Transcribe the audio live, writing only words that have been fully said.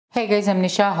Hey guys, I'm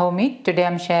Nisa Homey. Today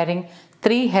I'm sharing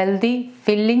 3 healthy,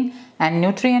 filling and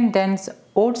nutrient dense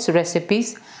oats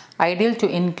recipes ideal to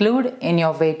include in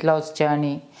your weight loss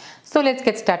journey. So let's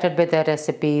get started with the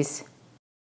recipes.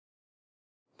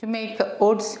 To make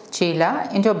oats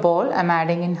chilla, into a bowl I'm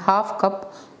adding in half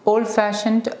cup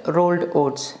old-fashioned rolled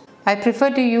oats. I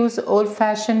prefer to use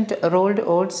old-fashioned rolled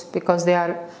oats because they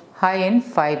are high in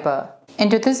fiber.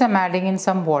 Into this I'm adding in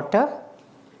some water.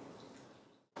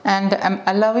 And I'm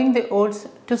allowing the oats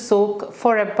to soak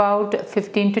for about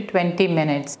 15 to 20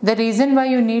 minutes. The reason why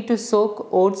you need to soak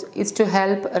oats is to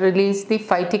help release the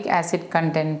phytic acid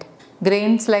content.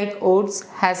 Grains like oats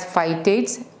has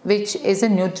phytates, which is a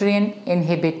nutrient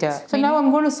inhibitor. So now I'm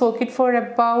going to soak it for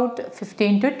about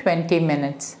 15 to 20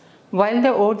 minutes. While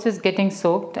the oats is getting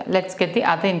soaked, let's get the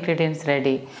other ingredients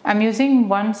ready. I'm using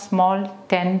one small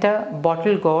tender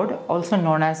bottle gourd, also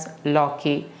known as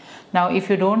lauki. Now if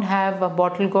you don't have a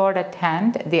bottle gourd at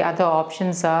hand, the other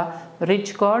options are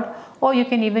ridge gourd, or you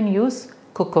can even use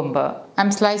cucumber. I'm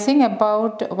slicing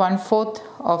about 1/4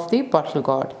 of the bottle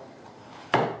gourd.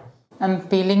 I'm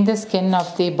peeling the skin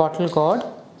of the bottle gourd.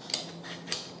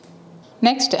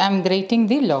 Next I'm grating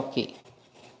the lauki.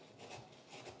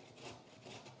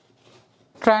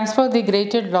 Transfer the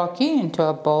grated lauki into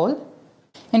a bowl.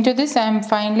 Into this I am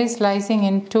finely slicing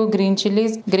in 2 green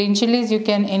chilies. Green chilies you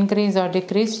can increase or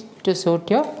decrease to suit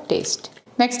your taste.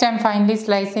 Next I am finely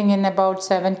slicing in about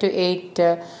 7 to 8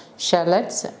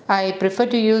 shallots. I prefer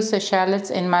to use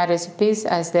shallots in my recipes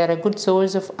as they are a good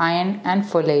source of iron and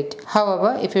folate.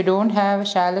 However, if you don't have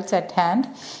shallots at hand,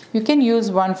 you can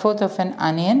use 1/4 of an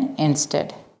onion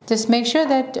instead. Just make sure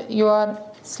that you are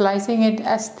slicing it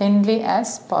as thinly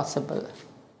as possible.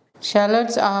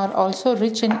 Shallots are also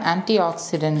rich in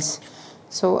antioxidants,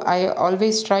 so I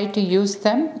always try to use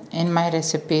them in my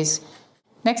recipes.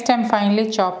 Next I'm finely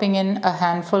chopping in a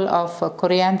handful of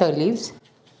coriander leaves.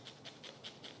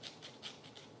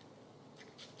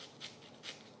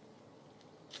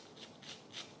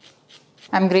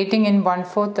 I'm grating in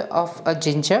 1/4 of a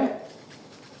ginger.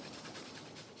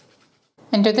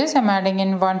 Into this I'm adding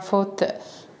in 1/4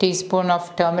 teaspoon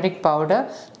of turmeric powder.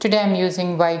 Today I am using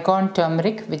Vigon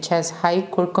turmeric, which has high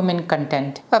curcumin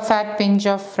content. A fat pinch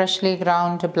of freshly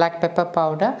ground black pepper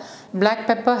powder. Black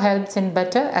pepper helps in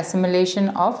better assimilation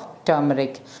of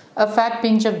turmeric. A fat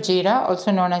pinch of jeera,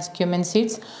 also known as cumin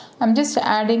seeds. I'm just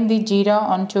adding the jeera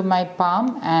onto my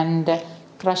palm and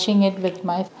crushing it with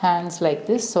my hands like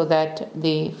this so that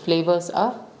the flavors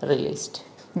are released.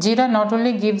 Jeera not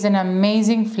only gives an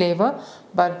amazing flavor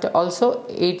but also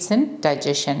aids in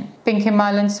digestion. Pink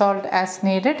Himalayan salt as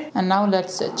needed. And now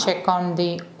let's check on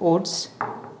the oats.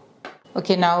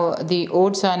 Okay, now the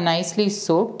oats are nicely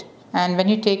soaked, and when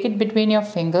you take it between your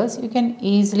fingers you can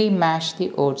easily mash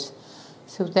the oats.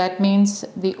 So that means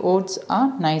the oats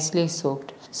are nicely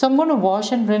soaked. So I'm going to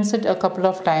wash and rinse it a couple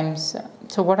of times.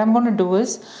 So what I'm going to do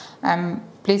is I'm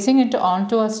placing it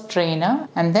onto a strainer,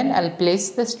 and then I'll place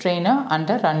the strainer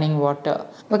under running water.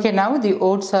 Okay, now the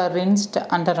oats are rinsed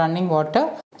under running water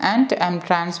and I'm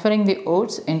transferring the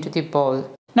oats into the bowl.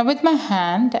 Now with my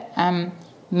hand I'm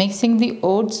mixing the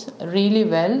oats really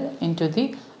well into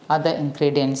the other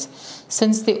ingredients.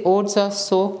 Since the oats are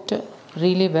soaked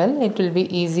really well, it will be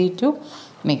easy to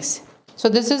mix. So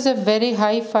this is a very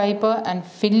high fiber and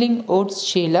filling oats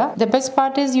chilla. The best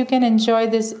part is you can enjoy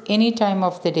this any time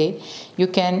of the day. You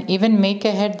can even make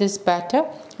ahead this batter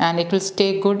and it will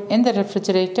stay good in the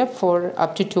refrigerator for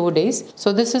up to 2 days.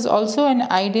 So this is also an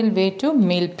ideal way to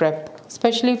meal prep,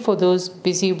 especially for those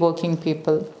busy working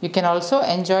people. You can also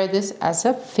enjoy this as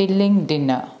a filling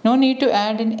dinner. No need to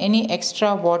add in any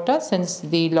extra water since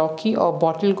the lauki or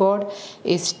bottle gourd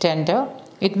is tender.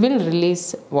 It will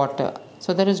release water.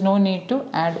 So there is no need to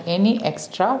add any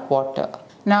extra water.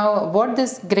 Now what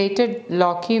this grated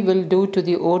lauki will do to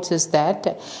the oats is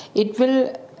that it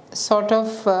will sort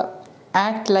of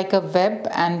act like a web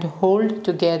and hold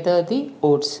together the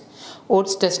oats.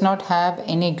 Oats does not have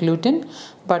any gluten,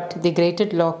 but the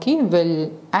grated lauki will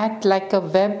act like a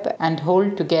web and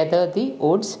hold together the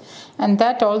oats, and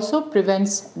that also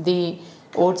prevents the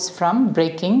oats from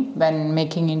breaking when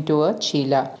making into a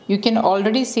chilla. You can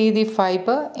already see the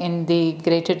fiber in the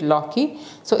grated lauki,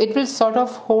 so it will sort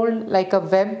of hold like a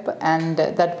web and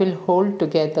that will hold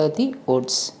together the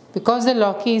oats. Because the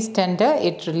lauki is tender,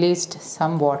 it released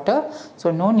some water,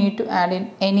 so no need to add in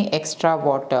any extra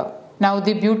water. Now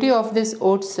the beauty of this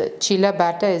oats chilla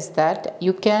batter is that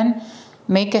you can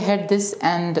make ahead this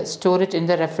and store it in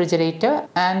the refrigerator,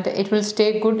 and it will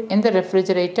stay good in the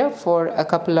refrigerator for a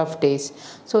couple of days.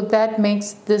 So that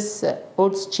makes this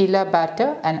oats chilla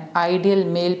batter an ideal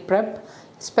meal prep,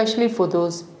 especially for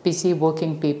those busy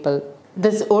working people.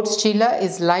 This oats chilla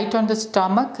is light on the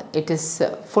stomach. It is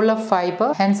full of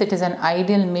fiber. Hence, it is an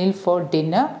ideal meal for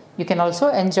dinner. You can also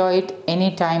enjoy it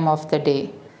any time of the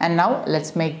day. And now,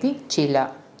 let's make the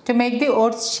chilla. To make the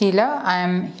oats chilla, I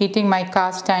am heating my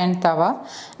cast iron tawa.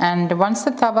 And once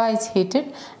the tawa is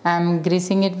heated, I am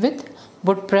greasing it with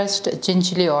wood-pressed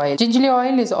gingerly oil. Gingerly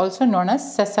oil is also known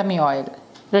as sesame oil.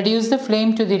 Reduce the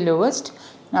flame to the lowest.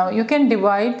 Now, you can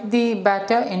divide the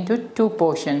batter into 2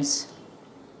 portions.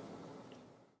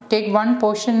 Take 1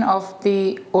 portion of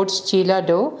the oats chilla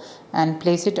dough and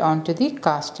place it onto the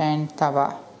cast iron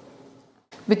tawa.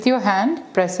 With your hand,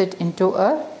 press it into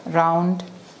a round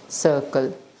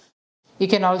circle. You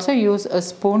can also use a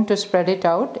spoon to spread it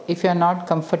out if you are not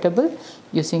comfortable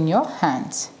using your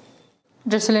hands.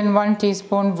 Drizzle in 1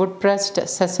 teaspoon wood-pressed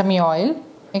sesame oil.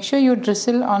 Make sure you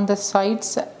drizzle on the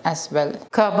sides as well.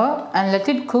 Cover and let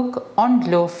it cook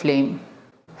on low flame.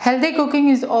 Healthy cooking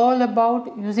is all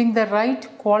about using the right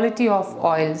quality of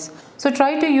oils. So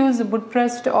try to use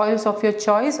wood-pressed oils of your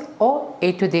choice or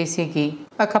A2 Desi ghee.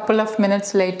 A couple of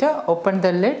minutes later, open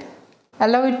the lid.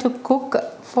 Allow it to cook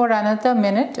for another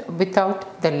minute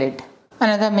without the lid.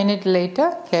 Another minute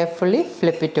later, carefully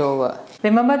flip it over.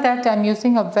 Remember that I am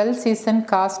using a well-seasoned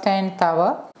cast iron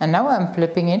tawa and now I am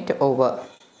flipping it over.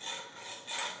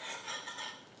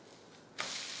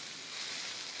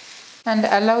 And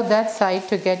allow that side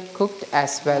to get cooked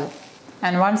as well.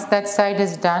 And once that side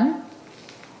is done,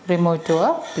 remove to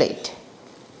a plate.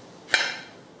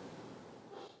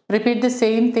 Repeat the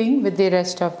same thing with the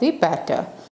rest of the batter.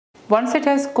 Once it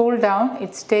has cooled down,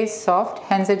 it stays soft,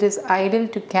 hence it is ideal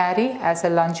to carry as a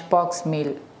lunchbox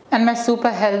meal. And my super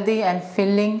healthy and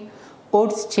filling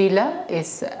oats chilla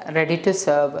is ready to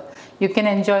serve. You can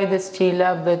enjoy this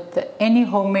chilla with any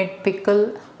homemade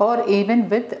pickle or even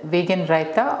with vegan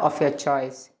raita of your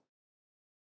choice.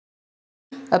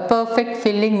 A perfect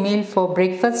filling meal for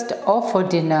breakfast or for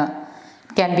dinner.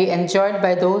 Can be enjoyed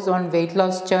by those on weight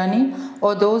loss journey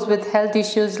or those with health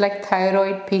issues like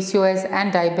thyroid, PCOS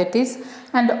and diabetes,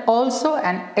 and also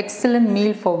an excellent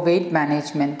meal for weight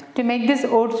management. To make this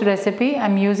oats recipe, I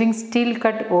am using steel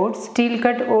cut oats. Steel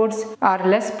cut oats are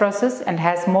less processed and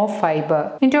has more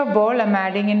fiber. Into a bowl, I am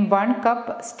adding in 1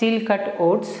 cup steel cut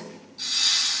oats.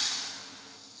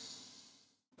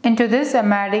 Into this, I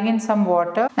am adding in some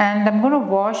water and I am going to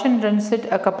wash and rinse it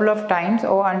a couple of times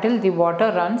or until the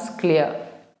water runs clear.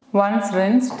 Once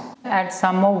rinsed, add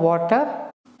some more water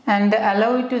and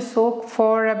allow it to soak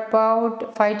for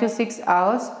about 5 to 6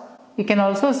 hours. You can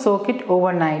also soak it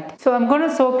overnight. So I am going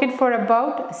to soak it for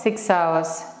about 6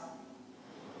 hours.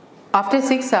 After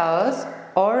 6 hours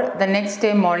or the next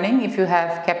day morning, if you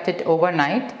have kept it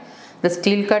overnight, the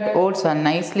steel cut oats are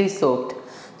nicely soaked.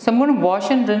 So I'm going to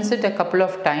wash and rinse it a couple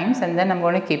of times and then I'm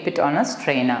going to keep it on a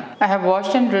strainer. I have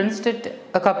washed and rinsed it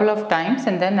a couple of times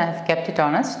and then I have kept it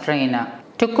on a strainer.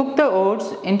 To cook the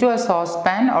oats, into a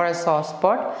saucepan or a sauce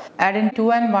pot, add in 2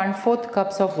 1/4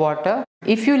 cups of water.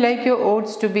 If you like your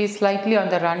oats to be slightly on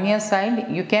the runnier side,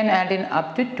 you can add in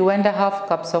up to 2 1/2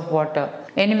 cups of water.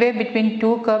 Anywhere between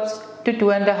 2 cups to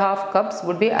 2 1/2 cups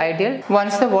would be ideal.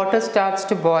 Once the water starts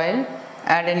to boil,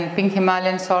 add in pink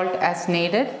Himalayan salt as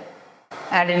needed.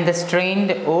 Add in the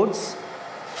strained oats.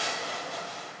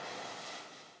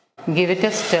 Give it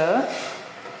a stir.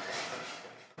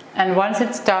 And once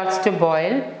it starts to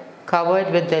boil, cover it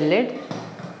with the lid.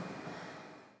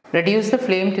 Reduce the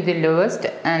flame to the lowest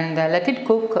and let it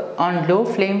cook on low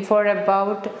flame for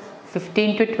about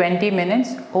 15 to 20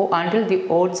 minutes or until the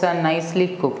oats are nicely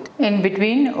cooked. In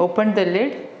between, open the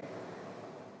lid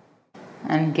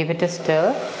and give it a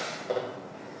stir,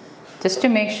 just to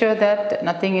make sure that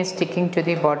nothing is sticking to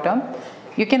the bottom.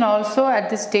 You can also at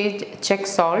this stage check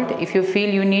salt. If you feel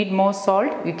you need more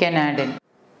salt, you can add in.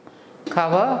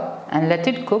 Cover and let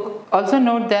it cook. Also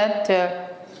note that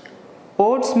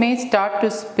oats may start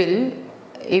to spill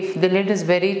if the lid is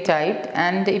very tight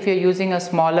and if you're using a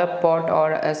smaller pot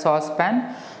or a saucepan.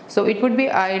 So it would be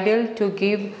ideal to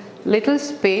give little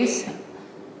space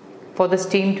for the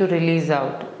steam to release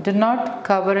out. Do not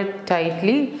cover it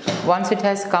tightly once it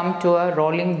has come to a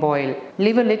rolling boil.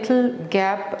 Leave a little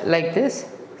gap like this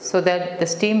so that the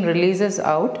steam releases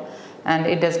out and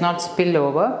it does not spill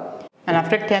over. And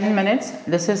after 10 minutes,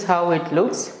 this is how it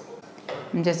looks.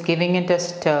 I'm just giving it a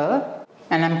stir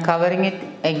and I'm covering it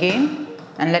again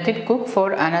and let it cook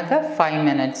for another 5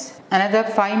 minutes. Another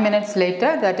 5 minutes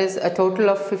later, that is a total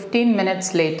of 15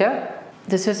 minutes later,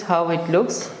 this is how it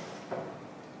looks.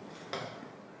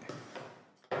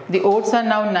 The oats are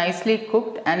now nicely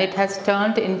cooked and it has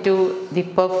turned into the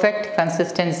perfect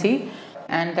consistency.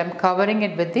 and I'm covering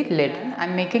it with the lid.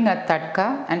 I'm making a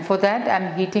tadka, and for that I'm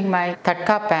heating my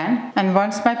tadka pan. And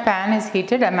once my pan is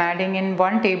heated, I'm adding in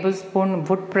 1 tablespoon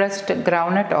wood pressed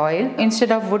groundnut oil.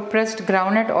 Instead of wood pressed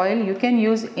groundnut oil, you can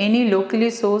use any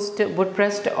locally sourced wood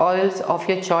pressed oils of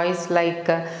your choice, like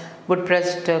wood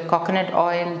pressed coconut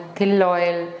oil, til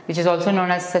oil, which is also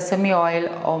known as sesame oil,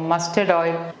 or mustard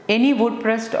oil. Any wood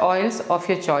pressed oils of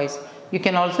your choice. You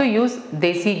can also use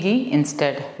desi ghee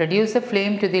instead. Reduce the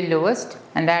flame to the lowest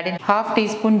and add in half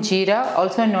teaspoon jeera,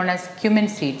 also known as cumin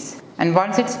seeds. And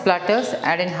once it splutters,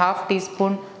 add in half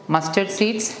teaspoon mustard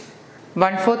seeds,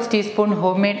 1/4 teaspoon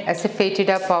homemade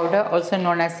asafoetida powder, also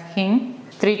known as hing,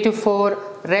 3 to 4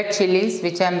 red chilies,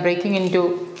 which I am breaking into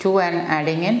 2 and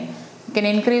adding in. You can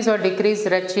increase or decrease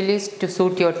red chilies to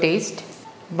suit your taste.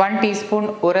 1 teaspoon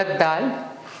urad dal,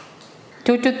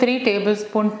 2 to 3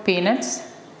 tablespoon peanuts,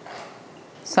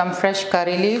 some fresh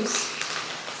curry leaves,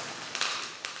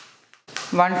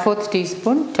 1/4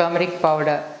 teaspoon turmeric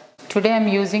powder. Today I am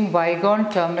using Vigon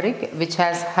turmeric, which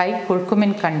has high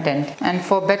curcumin content. And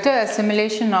for better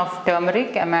assimilation of turmeric,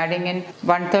 I am adding in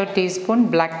 1/3 teaspoon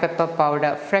black pepper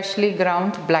powder, freshly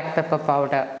ground black pepper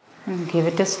powder. And give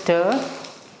it a stir.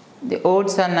 The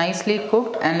oats are nicely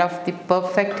cooked and of the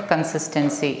perfect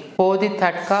consistency. Pour the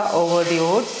tadka over the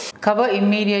oats. Cover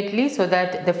immediately so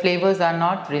that the flavors are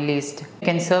not released. You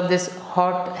can serve this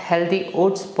hot, healthy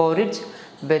oats porridge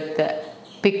with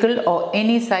pickle or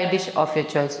any side dish of your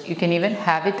choice. You can even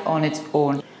have it on its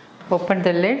own. Open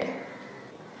the lid.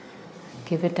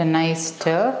 Give it a nice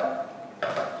stir.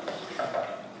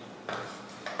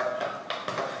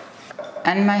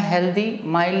 And my healthy,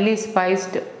 mildly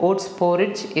spiced oats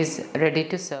porridge is ready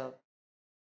to serve.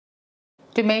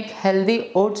 To make healthy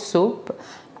oat soup,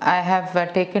 I have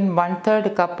taken 1/3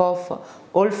 cup of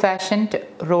old-fashioned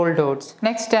rolled oats.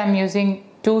 Next, I am using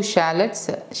 2 shallots.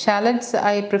 Shallots,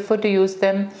 I prefer to use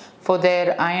them for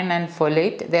their iron and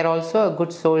folate. They are also a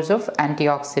good source of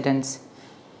antioxidants.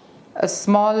 A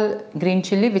small green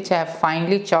chilli, which I have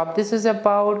finely chopped. This is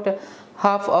about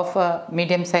half of a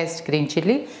medium-sized green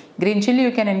chilli. Green chilli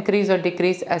you can increase or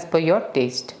decrease as per your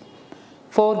taste.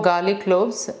 4 garlic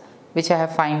cloves, which I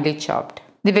have finely chopped.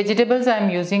 The vegetables I am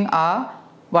using are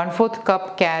 1/4 cup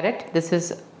carrot. This is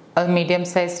a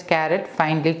medium-sized carrot,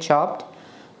 finely chopped.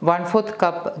 1/4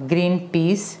 cup green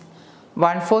peas.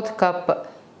 1/4 cup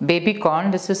baby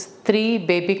corn. This is 3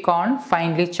 baby corn,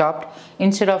 finely chopped.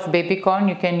 Instead of baby corn,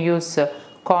 you can use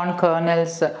corn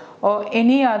kernels or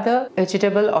any other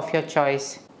vegetable of your choice.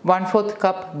 1/4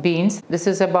 cup beans. This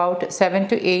is about 7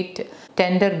 to 8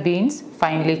 tender beans,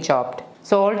 finely chopped.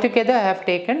 So altogether I have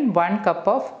taken 1 cup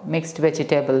of mixed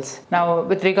vegetables. Now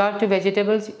with regard to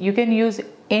vegetables, you can use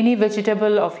any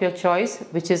vegetable of your choice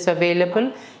which is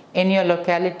available in your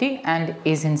locality and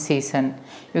is in season.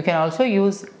 You can also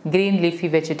use green leafy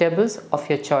vegetables of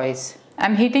your choice. I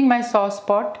am heating my sauce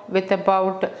pot with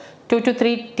about 2 to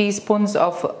 3 teaspoons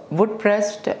of wood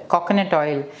pressed coconut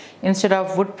oil. Instead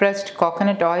of wood pressed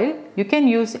coconut oil, you can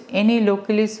use any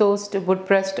locally sourced wood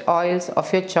pressed oils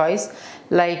of your choice,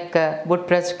 like wood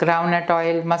pressed groundnut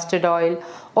oil, mustard oil,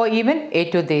 or even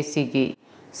A2 desi ghee.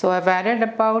 So I have added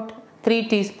about 3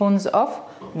 teaspoons of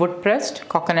wood pressed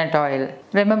coconut oil.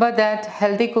 Remember that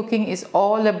healthy cooking is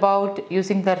all about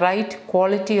using the right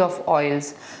quality of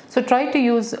oils. So try to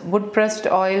use wood pressed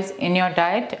oils in your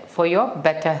diet for your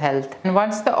better health. And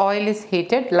once the oil is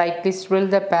heated, lightly swirl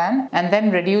the pan and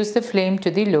then reduce the flame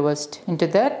to the lowest. Into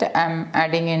that I am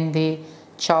adding in the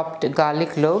chopped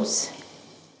garlic cloves.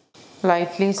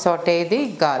 Lightly saute the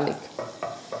garlic.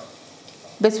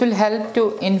 This will help to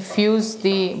infuse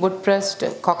the wood pressed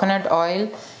coconut oil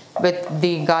with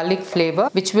the garlic flavor,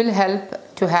 which will help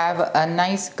to have a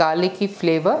nice garlicky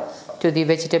flavor to the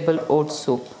vegetable oat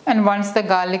soup. And once the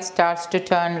garlic starts to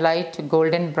turn light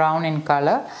golden brown in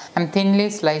color, I'm thinly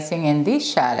slicing in the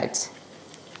shallots.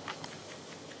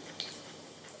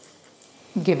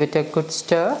 Give it a good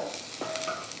stir.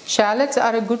 Shallots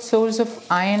are a good source of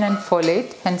iron and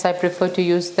folate, hence I prefer to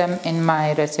use them in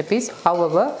my recipes.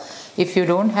 However, if you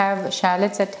don't have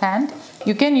shallots at hand,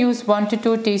 you can use 1 to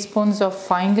 2 teaspoons of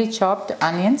finely chopped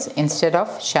onions instead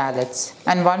of shallots.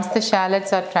 And once the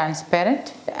shallots are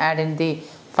transparent, add in the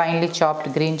finely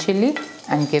chopped green chilli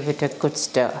and give it a good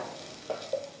stir.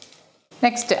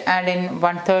 Next, add in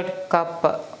 1/3 cup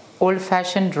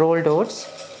old-fashioned rolled oats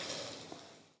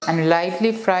and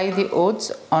lightly fry the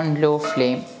oats on low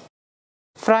flame.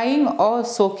 Frying or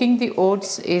soaking the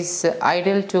oats is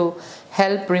ideal to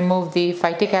help remove the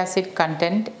phytic acid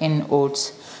content in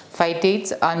oats.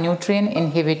 Phytates are nutrient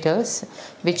inhibitors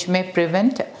which may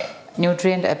prevent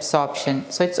nutrient absorption.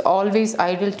 So it's always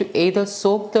ideal to either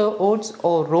soak the oats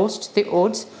or roast the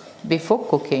oats before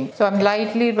cooking. So I'm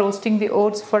lightly roasting the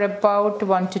oats for about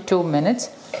 1 to 2 minutes.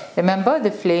 Remember,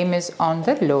 the flame is on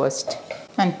the lowest.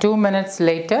 And 2 minutes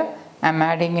later, I'm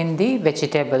adding in the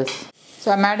vegetables.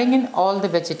 So I'm adding in all the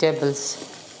vegetables.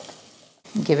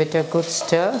 Give it a good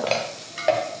stir.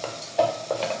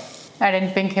 Add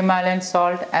in pink Himalayan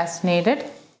salt as needed.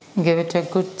 Give it a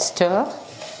good stir.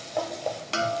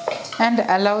 And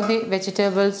allow the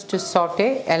vegetables to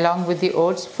saute along with the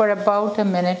oats for about a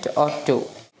minute or two.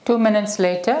 2 minutes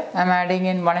later, I'm adding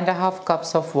in 1.5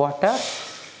 cups of water.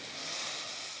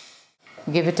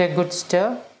 Give it a good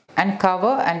stir and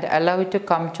cover and allow it to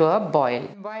come to a boil.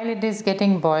 While it is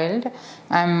getting boiled,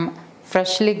 I'm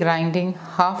freshly grinding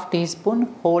half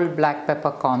teaspoon whole black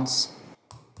peppercorns.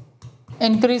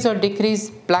 Increase or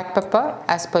decrease black pepper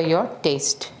as per your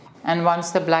taste. And once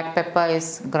the black pepper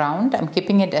is ground, I'm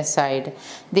keeping it aside.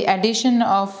 The addition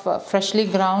of freshly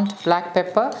ground black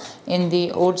pepper in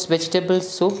the oats vegetable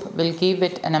soup will give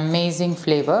it an amazing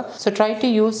flavor. So try to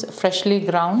use freshly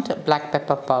ground black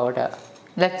pepper powder.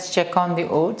 Let's check on the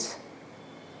oats.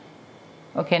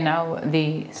 Okay, now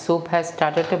the soup has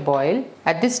started to boil.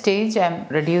 At this stage, I'm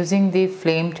reducing the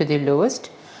flame to the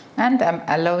lowest and I'm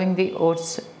allowing the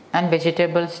oats and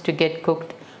vegetables to get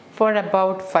cooked for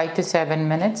about 5 to 7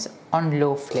 minutes on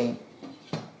low flame.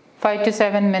 5 to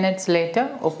 7 minutes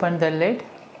later, open the lid.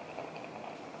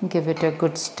 Give it a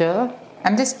good stir.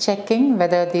 I'm just checking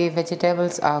whether the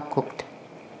vegetables are cooked.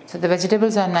 So the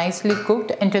vegetables are nicely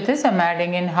cooked. Into this, I'm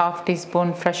adding in half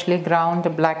teaspoon freshly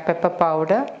ground black pepper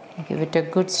powder. Give it a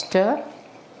good stir.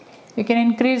 You can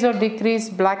increase or decrease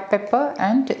black pepper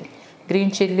and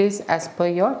green chilies as per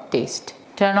your taste.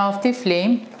 Turn off the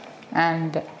flame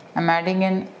and I'm adding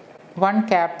in 1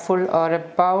 capful or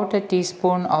about a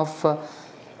teaspoon of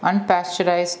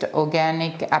unpasteurized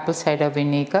organic apple cider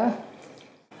vinegar.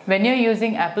 When you're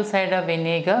using apple cider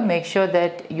vinegar, make sure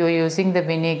that you're using the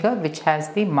vinegar which has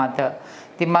the mother.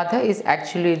 The mother is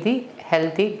actually the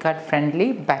healthy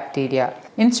gut-friendly bacteria.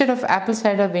 Instead of apple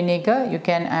cider vinegar, you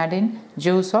can add in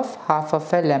juice of half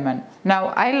of a lemon. Now,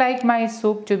 I like my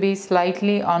soup to be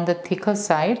slightly on the thicker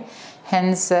side.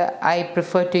 Hence, I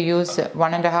prefer to use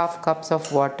 1.5 cups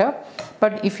of water.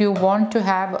 But if you want to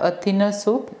have a thinner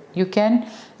soup, you can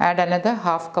add another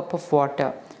half cup of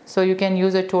water. So you can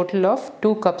use a total of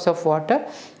 2 cups of water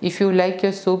if you like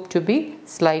your soup to be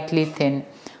slightly thin.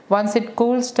 Once it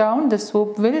cools down, the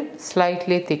soup will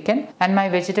slightly thicken and my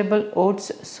vegetable oats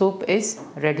soup is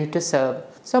ready to serve.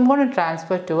 So I'm going to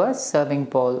transfer to a serving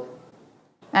bowl.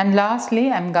 And lastly,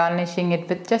 I'm garnishing it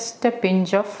with just a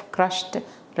pinch of crushed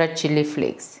red chili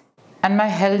flakes. And my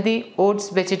healthy oats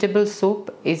vegetable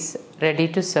soup is ready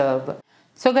to serve.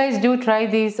 So guys, do try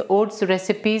these oats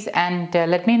recipes and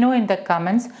let me know in the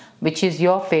comments which is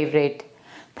your favorite.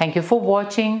 Thank you for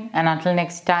watching and until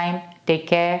next time, take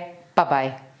care.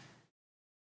 Bye-bye.